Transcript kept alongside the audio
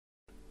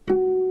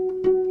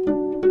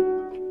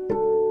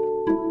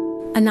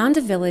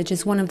Ananda Village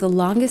is one of the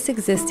longest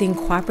existing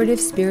cooperative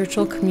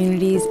spiritual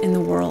communities in the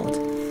world.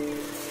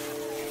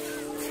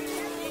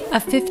 A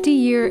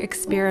 50-year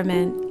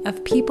experiment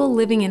of people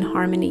living in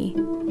harmony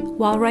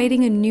while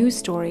writing a new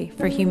story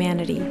for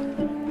humanity.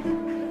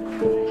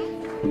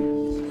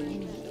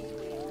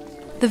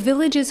 The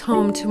village is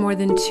home to more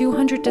than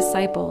 200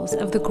 disciples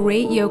of the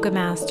great yoga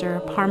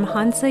master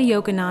Paramhansa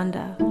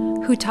Yogananda,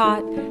 who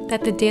taught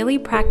that the daily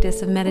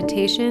practice of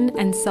meditation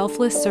and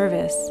selfless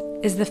service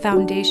is the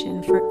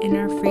foundation for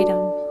inner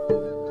freedom.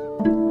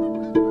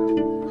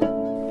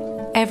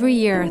 Every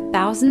year,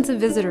 thousands of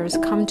visitors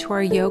come to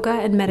our yoga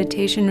and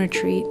meditation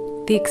retreat,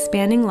 the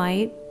Expanding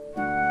Light,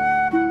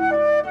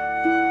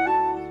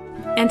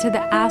 and to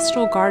the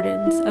astral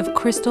gardens of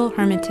Crystal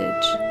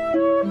Hermitage.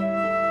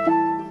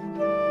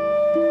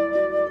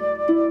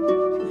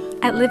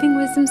 At Living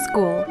Wisdom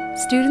School,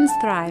 students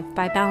thrive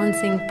by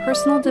balancing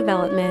personal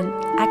development,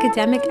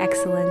 academic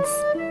excellence,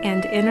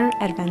 and inner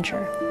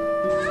adventure.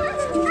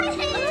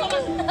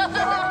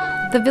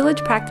 The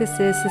village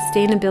practices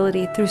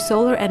sustainability through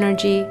solar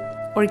energy,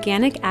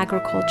 organic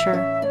agriculture,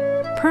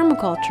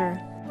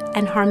 permaculture,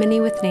 and harmony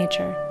with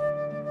nature.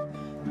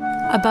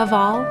 Above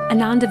all,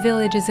 Ananda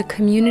Village is a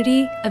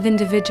community of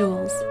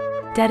individuals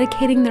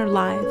dedicating their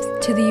lives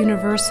to the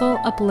universal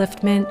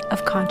upliftment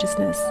of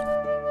consciousness.